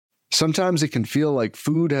Sometimes it can feel like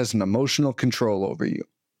food has an emotional control over you.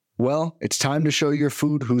 Well, it's time to show your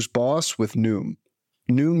food who's boss with Noom.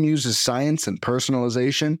 Noom uses science and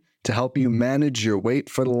personalization to help you manage your weight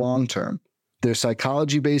for the long term. Their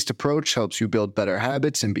psychology-based approach helps you build better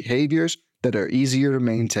habits and behaviors that are easier to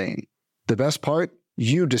maintain. The best part?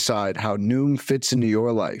 You decide how Noom fits into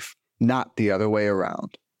your life, not the other way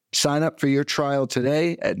around. Sign up for your trial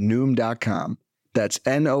today at Noom.com. That's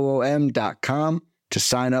Noom.com to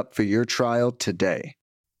sign up for your trial today.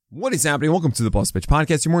 What is happening? Welcome to the Plus Pitch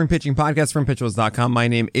Podcast, your morning pitching podcast from pitchers.com. My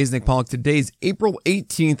name is Nick Pollock. Today's April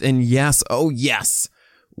 18th, and yes, oh yes,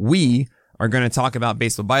 we are going to talk about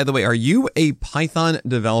baseball. By the way, are you a Python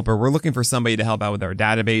developer? We're looking for somebody to help out with our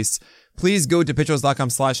database. Please go to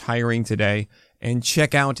pitchers.com/hiring today and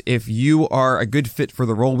check out if you are a good fit for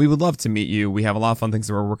the role. We would love to meet you. We have a lot of fun things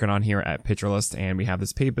that we're working on here at PitcherList, and we have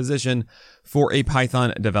this paid position for a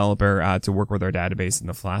Python developer to work with our database and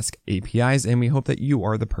the Flask APIs, and we hope that you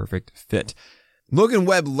are the perfect fit. Logan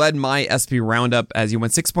Webb led my SP roundup as he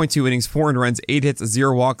went 6.2 innings, 4 earned runs, 8 hits,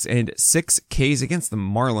 0 walks, and 6 Ks against the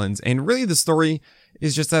Marlins. And really the story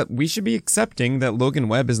is just that we should be accepting that Logan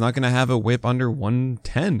Webb is not going to have a whip under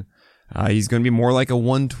 110. He's going to be more like a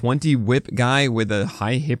 120 whip guy with a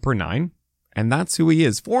high hit per 9. And that's who he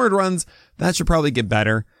is. 4 earned runs, that should probably get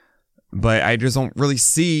better. But I just don't really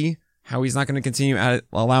see how he's not going to continue at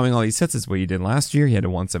allowing all these hits as what he did last year. He had a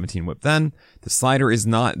 117 whip then. The slider is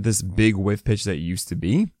not this big whiff pitch that it used to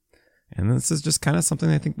be. And this is just kind of something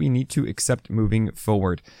I think we need to accept moving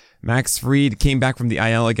forward. Max Fried came back from the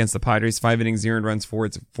IL against the Padres. 5 innings, 0 earned runs,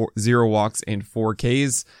 0 walks, and 4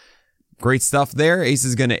 Ks. Great stuff there. Ace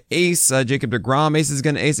is going to ace. Jacob deGrom, Ace is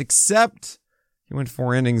going to ace, except he went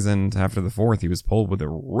 4 innings, and after the 4th, he was pulled with a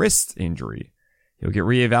wrist injury. He'll get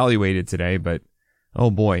reevaluated today, but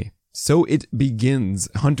oh boy. So it begins.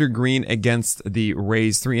 Hunter Green against the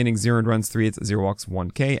Rays. 3 innings, 0 earned runs, 3 hits, 0 walks,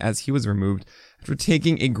 1 K, as he was removed after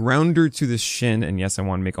taking a grounder to the shin. And yes, I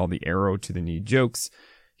want to make all the arrow to the knee jokes.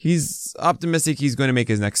 He's optimistic he's going to make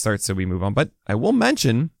his next start, so we move on. But I will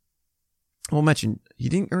mention, he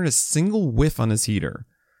didn't earn a single whiff on his heater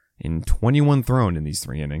in 21 thrown in these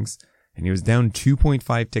 3 innings, and he was down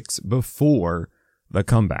 2.5 ticks before the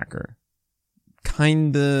comebacker.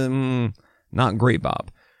 Kinda not great,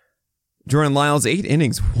 Bob. Jordan Lyles, 8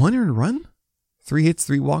 innings, 1 earned run, 3 hits,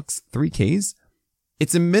 3 walks, 3 Ks.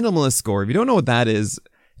 It's a minimalist score. If you don't know what that is,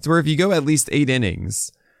 it's where if you go at least 8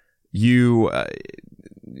 innings, you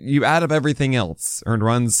add up everything else. Earned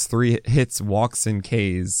runs, 3 hits, walks, and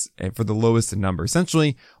Ks for the lowest number.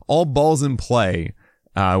 Essentially, all balls in play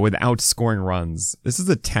without scoring runs. This is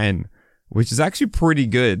a 10, which is actually pretty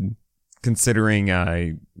good considering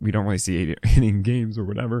we don't really see 8-inning games or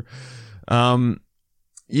whatever.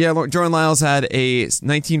 Yeah, Jordan Lyles had a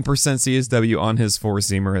 19% CSW on his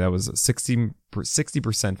 4-seamer. That was 60%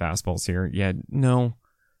 fastballs here. Yeah, no,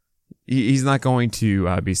 he's not going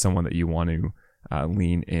to be someone that you want to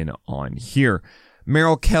lean in on here.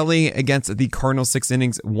 Merrill Kelly against the Cardinals, 6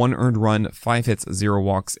 innings, 1 earned run, 5 hits, 0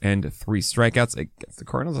 walks, and 3 strikeouts. Against the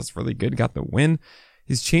Cardinals, that's really good. Got the win.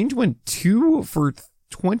 His change went 2 for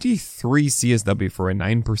 23 CSW for a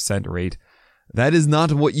 9% rate. That is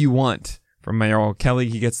not what you want from Merrill Kelly.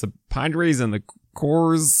 He gets the Padres and the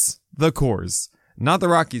Coors, not the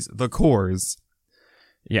Rockies, the Coors.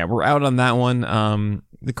 Yeah, we're out on that one.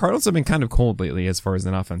 The Cardinals have been kind of cold lately as far as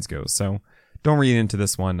an offense goes, so don't read into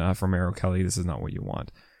this one for Merrill Kelly. This is not what you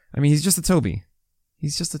want. I mean, he's just a Toby.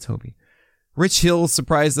 Rich Hill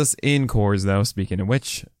surprised us in Coors, though, speaking of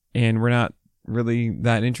which, and we're not really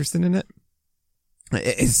that interested in it.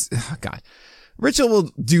 God. Rich Hill will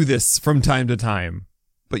do this from time to time,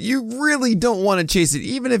 but you really don't want to chase it,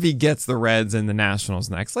 even if he gets the Reds and the Nationals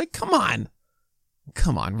next. Like, come on,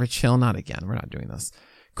 Rich Hill, not again. We're not doing this.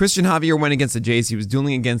 Christian Javier went against the Jays. He was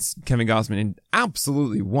dueling against Kevin Gausman and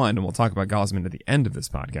absolutely won. And we'll talk about Gausman at the end of this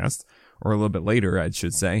podcast, or a little bit later, I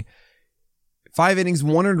should say. 5 innings,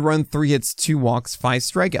 1 earned run, 3 hits, 2 walks, 5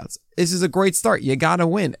 strikeouts. This is a great start. You gotta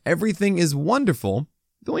win. Everything is wonderful.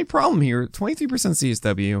 The only problem here, 23%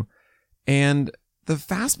 CSW, and the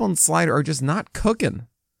fastball and slider are just not cooking.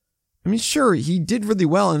 I mean, sure, he did really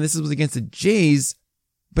well, and this was against the Jays,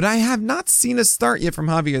 but I have not seen a start yet from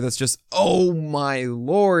Javier that's just, oh my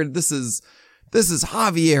lord, this is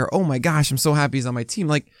Javier. Oh my gosh, I'm so happy he's on my team.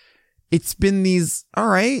 Like, it's been these, all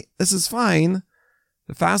right, this is fine.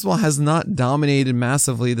 The fastball has not dominated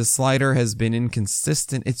massively. The slider has been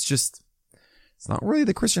inconsistent. It's not really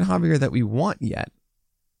the Christian Javier that we want yet.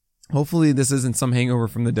 Hopefully this isn't some hangover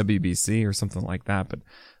from the WBC or something like that, but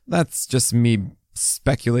that's just me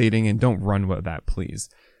speculating, and don't run with that, please.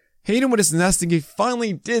 Hayden with his nesting, he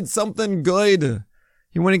finally did something good.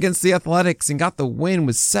 He went against the Athletics and got the win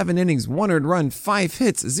with 7 innings, 1 earned run, 5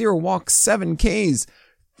 hits, 0 walks, 7 Ks,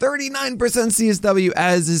 39% CSW,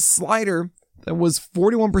 as his slider that was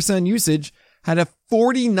 41% usage had a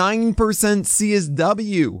 49%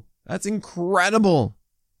 CSW. That's incredible.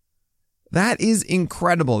 That is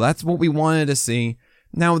incredible. That's what we wanted to see.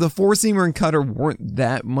 Now, the four-seamer and cutter weren't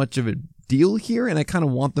that much of a deal here, and I kind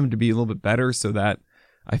of want them to be a little bit better so that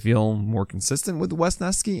I feel more consistent with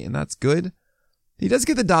Wesneski, and that's good. He does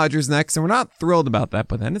get the Dodgers next, and we're not thrilled about that,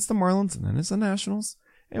 but then it's the Marlins, and then it's the Nationals,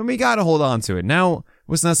 and we got to hold on to it. Now,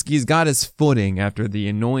 Wesneski's got his footing after the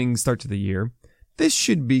annoying start to the year. This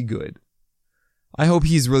should be good. I hope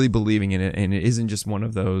he's really believing in it, and it isn't just one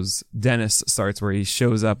of those Dennis starts where he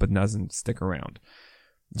shows up but doesn't stick around.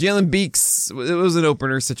 Jalen Beeks, it was an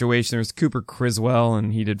opener situation. There was Cooper Criswell,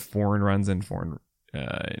 and he did 4 runs in 4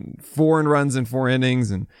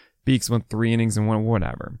 innings, and Beeks went 3 innings and won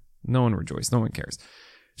whatever. No one rejoiced. No one cares.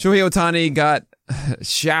 Shohei Ohtani got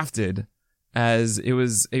shafted as it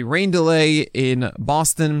was a rain delay in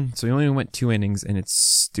Boston, so he only went 2 innings, and it's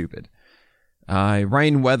stupid.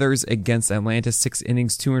 Ryan Weathers against Atlanta, 6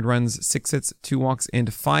 innings, 2 earned runs, 6 hits, 2 walks,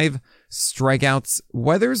 and 5 strikeouts.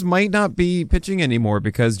 Weathers might not be pitching anymore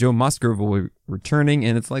because Joe Musgrove will be returning,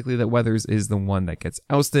 and it's likely that Weathers is the one that gets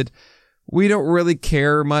ousted. We don't really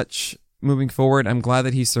care much moving forward. I'm glad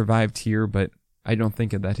that he survived here, but I don't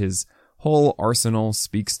think that his whole arsenal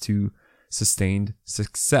speaks to sustained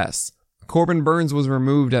success. Corbin Burns was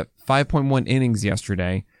removed at 5.1 innings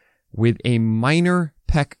yesterday with a minor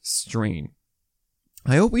pec strain.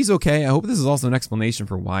 I hope he's okay. I hope this is also an explanation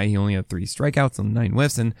for why he only had 3 strikeouts and 9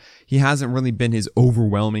 whiffs, and he hasn't really been his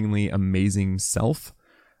overwhelmingly amazing self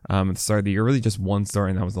at the start of the year. Really just 1 start,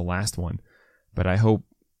 and that was the last one. But I hope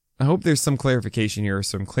there's some clarification here, or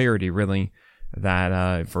some clarity, really,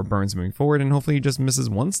 that for Burns moving forward, and hopefully he just misses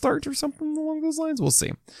 1 start or something along those lines. We'll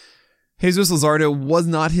see. Jesus Luzardo was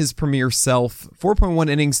not his premier self. 4.1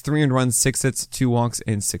 innings, 3 earned runs, 6 hits, 2 walks,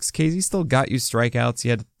 and 6 Ks. He still got you strikeouts. He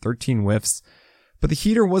had 13 whiffs. But the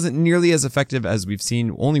heater wasn't nearly as effective as we've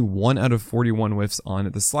seen. Only 1 out of 41 whiffs on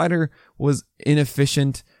it. The slider was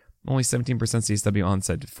inefficient. Only 17% CSW on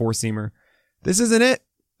said 4-seamer. This isn't it,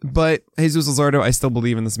 but Jesus Luzardo, I still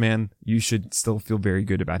believe in this man. You should still feel very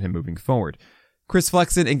good about him moving forward. Chris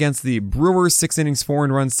Flexen against the Brewers, 6 innings, 4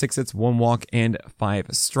 earned runs, 6 hits, 1 walk, and 5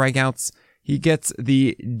 strikeouts. He gets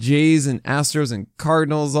the Jays and Astros and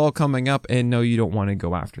Cardinals all coming up, and no, you don't want to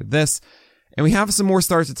go after this. And we have some more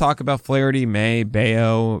stars to talk about: Flaherty, May,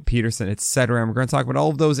 Bayo, Peterson, etc. And we're going to talk about all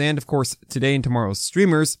of those and, of course, today and tomorrow's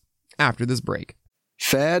streamers after this break.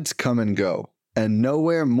 Fads come and go, and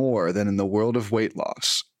nowhere more than in the world of weight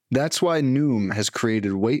loss. That's why Noom has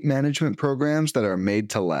created weight management programs that are made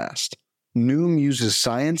to last. Noom uses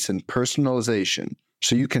science and personalization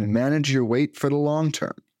so you can manage your weight for the long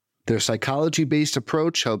term. Their psychology-based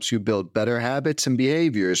approach helps you build better habits and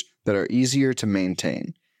behaviors that are easier to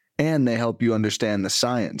maintain. And they help you understand the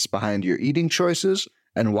science behind your eating choices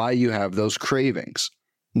and why you have those cravings.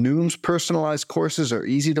 Noom's personalized courses are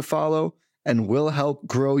easy to follow and will help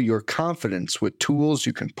grow your confidence with tools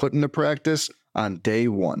you can put into practice on day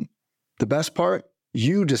 1. The best part?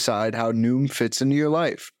 You decide how Noom fits into your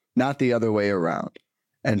life, not the other way around.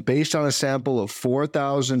 And based on a sample of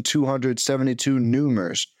 4,272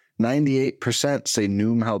 Noomers, 98% say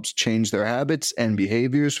Noom helps change their habits and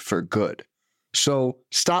behaviors for good. So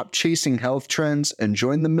stop chasing health trends and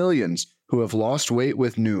join the millions who have lost weight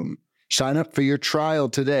with Noom. Sign up for your trial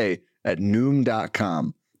today at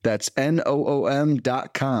Noom.com. That's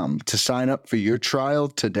Noom.com to sign up for your trial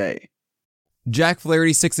today. Jack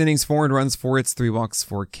Flaherty, 6 innings, 4 earned runs, 4 hits, 3 walks,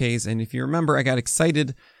 4 Ks. And if you remember, I got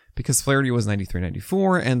excited because Flaherty was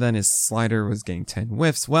 93-94, and then his slider was getting 10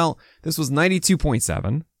 whiffs. Well, this was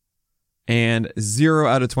 92.7 and 0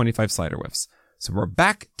 out of 25 slider whiffs. So we're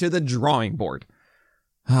back to the drawing board.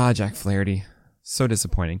 Jack Flaherty. So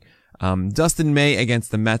disappointing. Dustin May against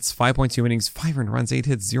the Mets. 5.2 innings, 5 earned runs, 8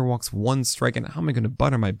 hits, 0 walks, 1 strike. And how am I going to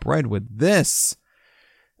butter my bread with this?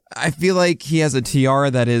 I feel like he has a tiara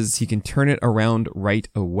that is, he can turn it around right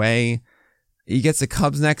away. He gets the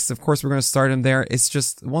Cubs next. Of course, we're going to start him there. It's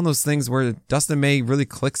just one of those things where Dustin May really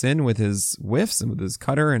clicks in with his whiffs and with his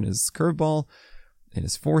cutter and his curveball and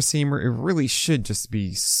his 4-seamer. It really should just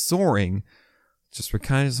be soaring. Just we're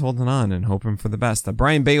kind of just holding on and hoping for the best.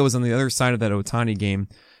 Brian Bayo was on the other side of that Ohtani game,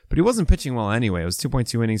 but he wasn't pitching well anyway. It was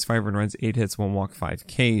 2.2 innings, 5 earned runs, 8 hits, 1 walk, 5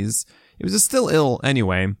 Ks. It was just still ill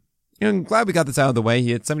anyway. I'm glad we got this out of the way.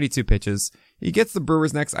 He had 72 pitches. He gets the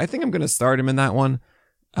Brewers next. I think I'm going to start him in that one.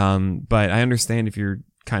 But I understand if you're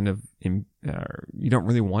kind of you don't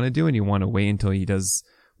really want to do it and you want to wait until he does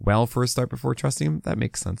well for a start before trusting him. That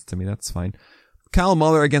makes sense to me. That's fine. Kyle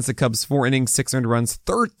Muller against the Cubs, 4 innings, 6 earned runs,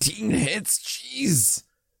 13 hits. Jeez.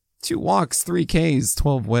 2 walks, 3 Ks,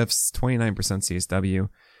 12 whiffs, 29% CSW.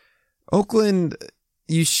 Oakland,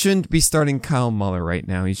 you shouldn't be starting Kyle Muller right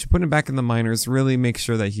now. You should put him back in the minors, really make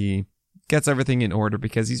sure that he gets everything in order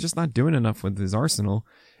because he's just not doing enough with his arsenal.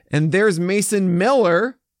 And there's Mason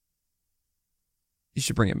Miller. You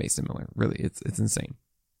should bring in Mason Miller. Really, it's insane.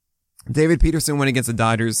 David Peterson went against the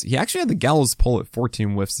Dodgers. He actually had the gallows pull at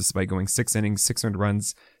 14 whiffs despite going 6 innings, 6 earned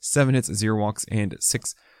runs, 7 hits, 0 walks, and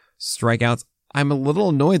 6 strikeouts. I'm a little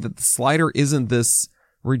annoyed that the slider isn't this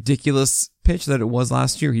ridiculous pitch that it was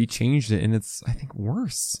last year. He changed it, and it's, I think,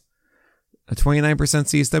 worse. A 29%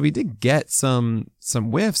 CSW did get some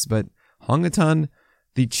whiffs, but hung a ton.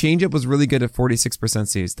 The changeup was really good at 46%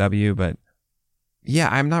 CSW, but yeah,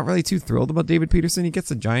 I'm not really too thrilled about David Peterson. He gets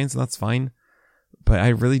the Giants, and that's fine. But I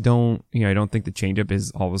really don't, I don't think the changeup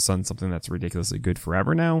is all of a sudden something that's ridiculously good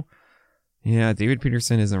forever now. Yeah, David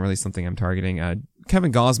Peterson isn't really something I'm targeting.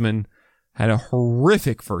 Kevin Gausman had a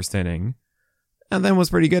horrific first inning, and then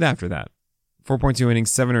was pretty good after that. 4.2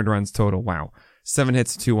 innings, 7 earned runs total. Wow. 7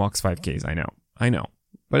 hits, 2 walks, 5 Ks. I know.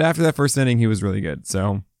 But after that first inning, he was really good.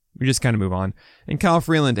 So we just kind of move on. And Kyle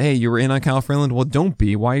Freeland, hey, you were in on Kyle Freeland? Well, don't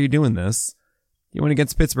be. Why are you doing this? You went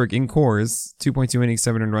against Pittsburgh in Coors, 2.2 innings,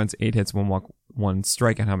 7 earned runs, 8 hits, 1 walk, 1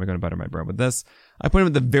 strikeout. How am I going to butter my bread with this? I put him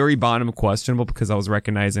at the very bottom of questionable because I was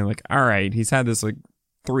recognizing, like, all right, he's had this,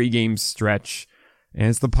 3-game stretch, and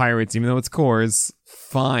it's the Pirates, even though it's Coors.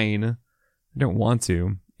 Fine. I don't want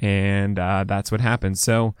to. And that's what happened.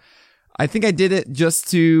 So I think I did it just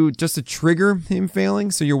to trigger him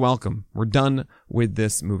failing. So you're welcome. We're done with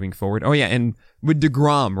this moving forward. Oh, yeah, and with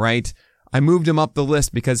DeGrom, right? I moved him up the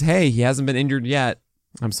list because, hey, he hasn't been injured yet.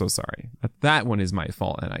 I'm so sorry. That one is my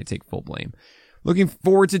fault, and I take full blame. Looking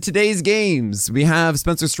forward to today's games. We have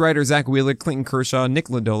Spencer Strider, Zach Wheeler, Clayton Kershaw, Nick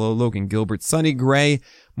Lodolo, Logan Gilbert, Sonny Gray,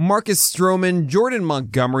 Marcus Stroman, Jordan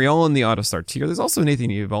Montgomery, all in the auto start tier. There's also Nathan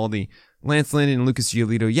Eovaldi, Lance Lynn, and Lucas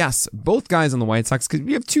Giolito. Yes, both guys on the White Sox, because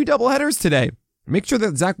we have 2 doubleheaders today. Make sure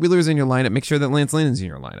that Zach Wheeler is in your lineup. Make sure that Lance Lynn is in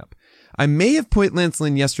your lineup. I may have put Lance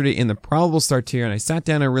Lynn yesterday in the probable start tier, and I sat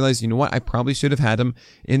down and I realized, you know what? I probably should have had him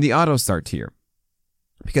in the auto start tier.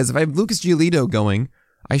 Because if I have Lucas Giolito going,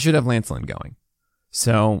 I should have Lance Lynn going.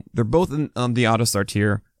 So they're both on the auto start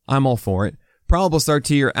tier. I'm all for it. Probable start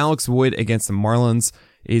tier, Alex Wood against the Marlins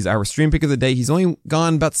is our stream pick of the day. He's only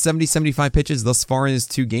gone about 70-75 pitches thus far in his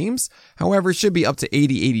 2 games. However, it should be up to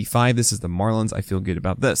 80-85. This is the Marlins. I feel good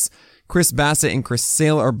about this. Chris Bassett and Chris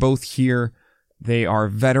Sale are both here. They are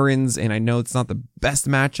veterans, and I know it's not the best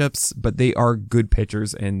matchups, but they are good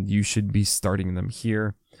pitchers, and you should be starting them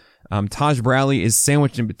here. Taj Bradley is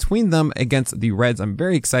sandwiched in between them against the Reds. I'm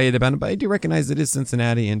very excited about it, but I do recognize it is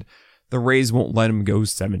Cincinnati, and the Rays won't let him go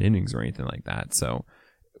 7 innings or anything like that. So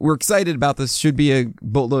we're excited about this. Should be a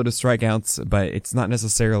boatload of strikeouts, but it's not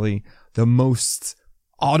necessarily the most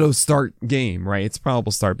auto start game, right? It's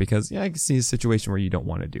probable start because, I can see a situation where you don't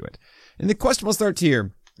want to do it. And the questionable start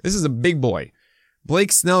tier, this is a big boy.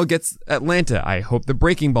 Blake Snell gets Atlanta. I hope the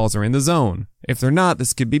breaking balls are in the zone. If they're not,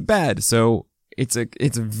 this could be bad. So it's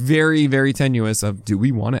very, very tenuous of, do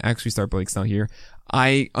we want to actually start Blake Snell here?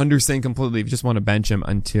 I understand completely. We just want to bench him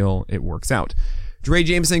until it works out. Dre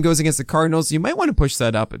Jameson goes against the Cardinals. You might want to push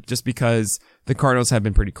that up just because the Cardinals have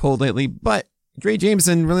been pretty cold lately, but Dre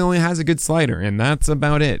Jameson really only has a good slider, and that's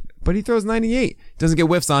about it. But he throws 98. Doesn't get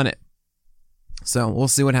whiffs on it. So we'll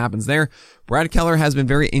see what happens there. Brad Keller has been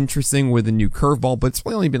very interesting with a new curveball, but it's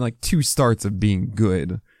really only been 2 starts of being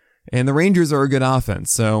good. And the Rangers are a good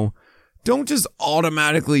offense, so don't just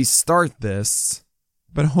automatically start this,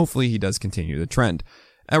 but hopefully he does continue the trend.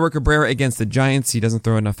 Edward Cabrera against the Giants. He doesn't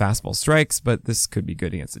throw enough fastball strikes, but this could be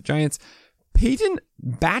good against the Giants. Peyton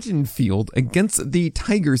Battenfield against the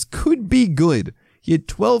Tigers could be good. He had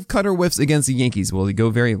 12 cutter whiffs against the Yankees. Will he go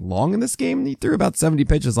very long in this game? He threw about 70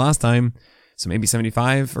 pitches last time. So maybe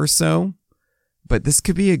 75 or so, but this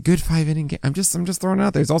could be a good 5-inning game. I'm just throwing it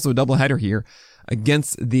out there. There's also a doubleheader here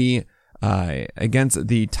against the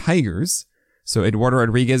Tigers. So Eduardo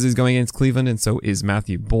Rodriguez is going against Cleveland, and so is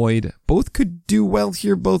Matthew Boyd. Both could do well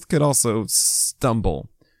here. Both could also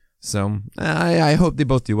stumble. So I hope they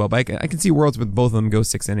both do well, but I can see worlds with both of them go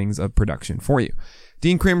 6 innings of production for you.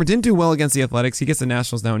 Dean Kramer didn't do well against the Athletics. He gets the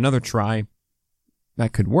Nationals now. Another try.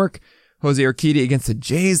 That could work. Jose Urquidy against the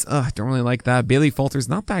Jays. Don't really like that. Bailey Falter's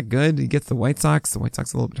not that good. He gets the White Sox. The White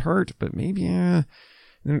Sox a little bit hurt, but maybe,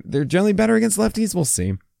 they're generally better against lefties. We'll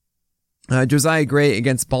see. Josiah Gray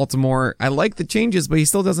against Baltimore. I like the changes, but he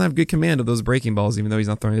still doesn't have good command of those breaking balls, even though he's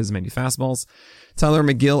not throwing as many fastballs. Tyler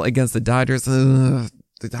McGill against the Dodgers. The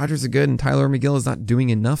Dodgers are good, and Tyler McGill is not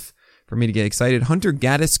doing enough for me to get excited. Hunter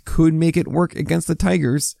Gaddis could make it work against the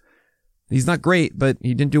Tigers. He's not great, but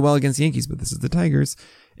he didn't do well against the Yankees, but this is the Tigers.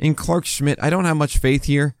 And Clark Schmidt, I don't have much faith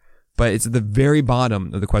here, but it's at the very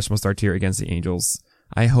bottom of the questionable start tier against the Angels.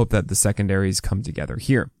 I hope that the secondaries come together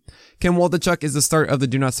here. Ken Waldichuk is the start of the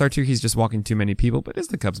do not start tier. He's just walking too many people, but as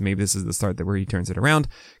the Cubs, maybe this is the start where he turns it around.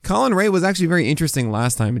 Colin Ray was actually very interesting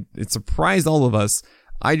last time. It surprised all of us.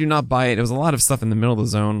 I do not buy it. It was a lot of stuff in the middle of the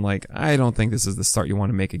zone. Like, I don't think this is the start you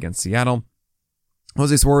want to make against Seattle.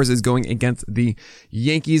 Jose Suarez is going against the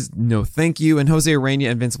Yankees. No, thank you. And Jose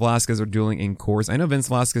Urena and Vince Velasquez are dueling in Coors. I know Vince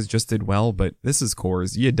Velasquez just did well, but this is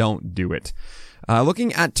Coors. You don't do it.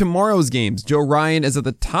 Looking at tomorrow's games, Joe Ryan is at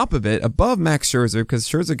the top of it, above Max Scherzer, because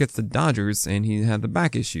Scherzer gets the Dodgers and he had the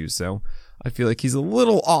back issue. So I feel like he's a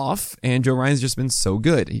little off, and Joe Ryan's just been so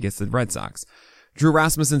good. He gets the Red Sox. Drew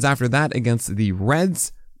Rasmussen's after that against the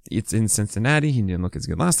Reds. It's in Cincinnati. He didn't look as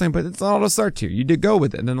good last time, but it's an auto start tier. You did go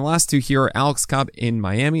with it. And then the last two here are Alex Cobb in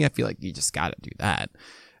Miami. I feel like you just got to do that.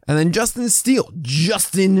 And then Justin Steele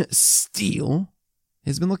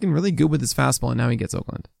has been looking really good with his fastball, and now he gets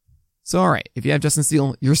Oakland. So, all right, if you have Justin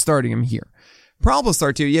Steele, you're starting him here. Probable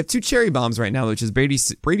start tier. You have two cherry bombs right now, which is Brady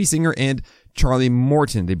Singer and Charlie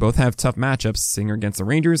Morton. They both have tough matchups. Singer against the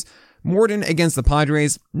Rangers, Morton against the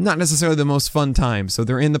Padres. Not necessarily the most fun time, so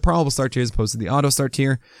they're in the probable start tier as opposed to the auto start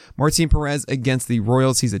tier. Martin Perez against the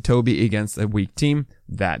Royals. He's a Toby against a weak team.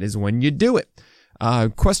 That is when you do it.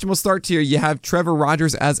 Questionable start tier. You have Trevor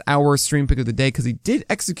Rogers as our stream pick of the day because he did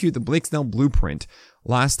execute the Blake Snell blueprint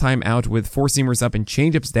last time out with four-seamers up and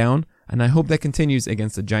changeups down, and I hope that continues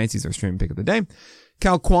against the Giants. He's our stream pick of the day.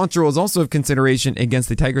 Cal Quantrill is also of consideration against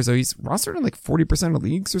the Tigers, so he's rostered in like 40% of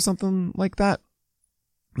leagues or something like that.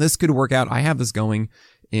 This could work out. I have this going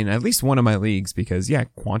in at least one of my leagues because, yeah,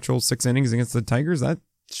 Quantrill 6 innings against the Tigers, that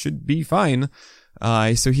should be fine.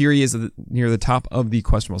 So here he is near the top of the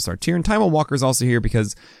questionable start tier. And Taijuan Walker's also here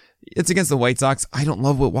because it's against the White Sox. I don't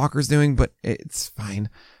love what Walker's doing, but it's fine.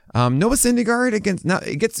 Noah Syndergaard against, now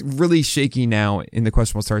it gets really shaky now in the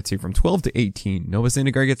questionable starts here from 12 to 18. Noah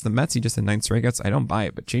Syndergaard gets the Mets. He just had 9 strikeouts. I don't buy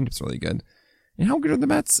it, but changeup's really good. And how good are the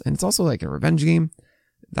Mets? And it's also like a revenge game.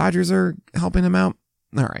 Dodgers are helping him out.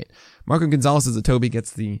 All right. Marco Gonzalez as a Toby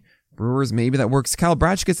gets the Brewers. Maybe that works. Kyle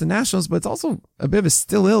Bradish gets the Nationals, but it's also a bit of a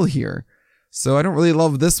still ill here. So I don't really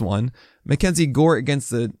love this one. Mackenzie Gore against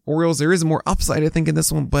the Orioles. There is more upside, I think, in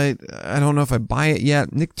this one, but I don't know if I buy it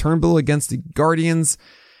yet. Nick Turnbull against the Guardians.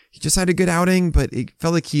 He just had a good outing, but it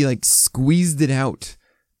felt like he squeezed it out.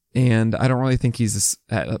 And I don't really think he's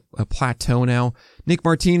at a plateau now. Nick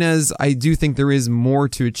Martinez, I do think there is more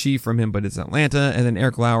to achieve from him, but it's Atlanta. And then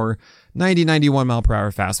Eric Lauer, 90-91 mile per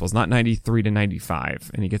hour fastballs, not 93 to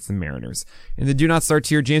 95. And he gets the Mariners. In the do not start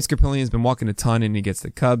tier, James Kaprielian has been walking a ton and he gets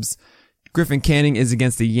the Cubs. Griffin Canning is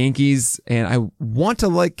against the Yankees. And I want to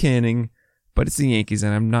like Canning, but it's the Yankees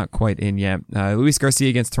and I'm not quite in yet. Luis Garcia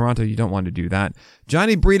against Toronto, you don't want to do that.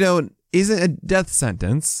 Johnny Brito isn't a death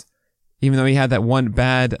sentence, even though he had that one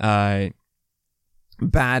bad outing.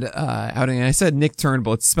 And I said Nick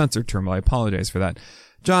Turnbull, it's Spencer Turnbull. I apologize for that.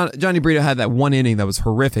 Johnny Brito had that one inning that was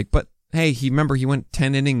horrific, but hey, he went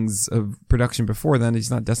 10 innings of production before then.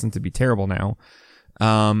 He's not destined to be terrible now.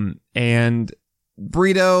 And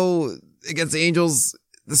Brito against the Angels,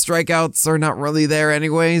 the strikeouts are not really there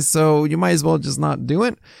anyway, so you might as well just not do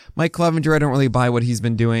it. Mike Clevenger, I don't really buy what he's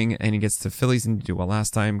been doing, and he gets to Phillies and do well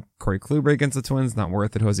last time. Corey Kluber against the Twins, not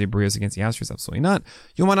worth it. Jose Barrios against the Astros, absolutely not.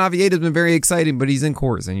 Yohan Oviedo has been very exciting, but he's in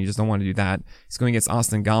Coors, and you just don't want to do that. He's going against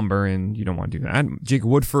Austin Gomber, and you don't want to do that. Jake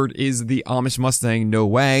Woodford is the Amish Mustang, no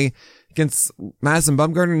way. Against Madison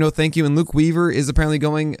Bumgarner, no thank you. And Luke Weaver is apparently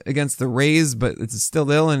going against the Rays, but it's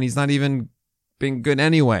still ill, and he's not even been good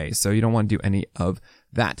anyway, so you don't want to do any of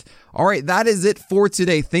that. All right, that is it for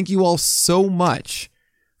today. Thank you all so much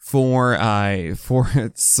for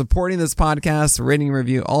supporting this podcast, rating and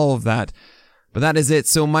review, all of that. But that is it.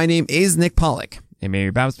 So my name is Nick Pollock, and may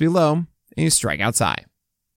your babs be low and you strike outside.